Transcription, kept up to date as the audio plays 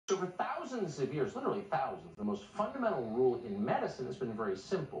So for thousands of years, literally thousands, the most fundamental rule in medicine has been very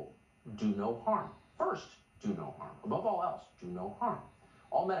simple. Do no harm. First, do no harm. Above all else, do no harm.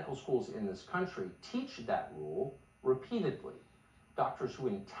 All medical schools in this country teach that rule repeatedly. Doctors who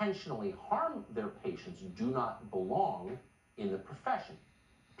intentionally harm their patients do not belong in the profession,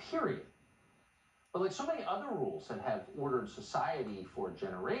 period. But like so many other rules that have ordered society for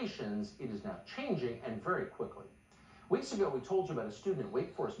generations, it is now changing, and very quickly. Weeks ago, we told you about a student at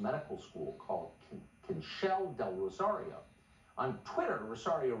Wake Forest Medical School called Conchelle Del Rosario. On Twitter,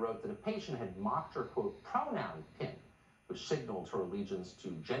 Rosario wrote that a patient had mocked her, quote, pronoun pin, which signaled her allegiance to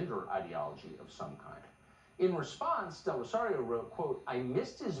gender ideology of some kind. In response, Del Rosario wrote, quote, I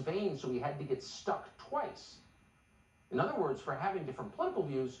missed his vein, so he had to get stuck twice. In other words, for having different political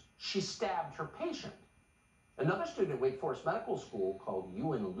views, she stabbed her patient. Another student at Wake Forest Medical School called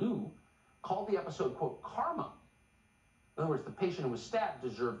Yuan Liu called the episode, quote, karma. In other words, the patient who was stabbed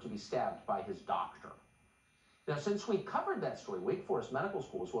deserved to be stabbed by his doctor. Now, since we covered that story, Wake Forest Medical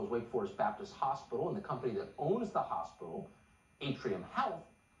School, as well as Wake Forest Baptist Hospital and the company that owns the hospital, Atrium Health,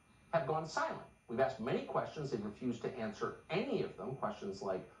 have gone silent. We've asked many questions. They've refused to answer any of them. Questions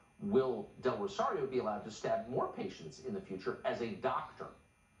like, will Del Rosario be allowed to stab more patients in the future as a doctor?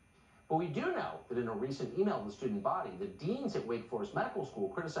 But we do know that in a recent email to the student body, the deans at Wake Forest Medical School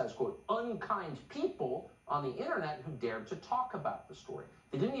criticized, quote, unkind people on the internet who dared to talk about the story.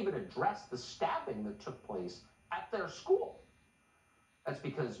 They didn't even address the stabbing that took place at their school. That's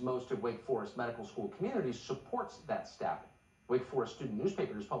because most of Wake Forest Medical School community supports that stabbing. Wake Forest student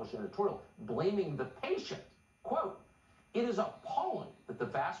newspaper has published an editorial blaming the patient. Quote, it is appalling that the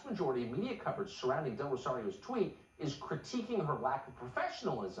vast majority of media coverage surrounding Del Rosario's tweet is critiquing her lack of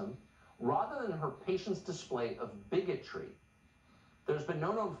professionalism rather than her patient's display of bigotry. There's been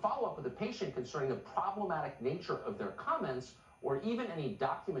no known follow-up with the patient concerning the problematic nature of their comments or even any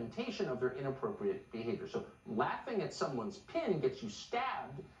documentation of their inappropriate behavior. So laughing at someone's pin gets you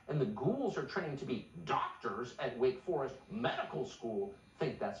stabbed, and the ghouls are training to be doctors at Wake Forest Medical School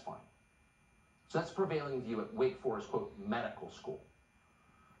think that's fine. So that's the prevailing view at Wake Forest, quote, medical school.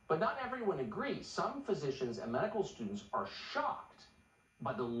 But not everyone agrees. Some physicians and medical students are shocked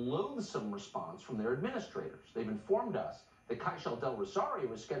by the loathsome response from their administrators. They've informed us that Conchelle Del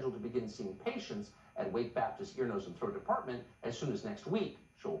Rosario is scheduled to begin seeing patients at Wake Baptist Ear, Nose, and Throat Department as soon as next week.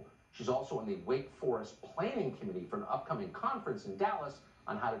 She's also on the Wake Forest Planning Committee for an upcoming conference in Dallas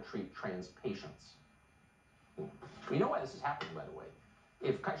on how to treat trans patients. We know why this is happening, by the way.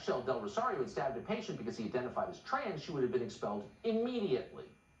 If Conchelle Del Rosario had stabbed a patient because he identified as trans, she would have been expelled immediately.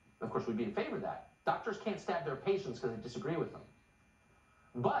 Of course, we'd be in favor of that. Doctors can't stab their patients because they disagree with them.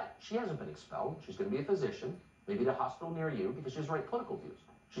 But she hasn't been expelled. She's going to be a physician, maybe at a hospital near you, because she has the right political views.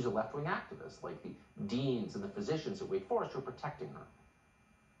 She's a left-wing activist, like the deans and the physicians at Wake Forest who are protecting her.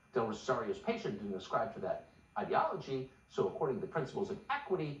 Del Rosario's patient didn't ascribe to that ideology, so according to the principles of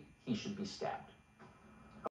equity, he should be stabbed.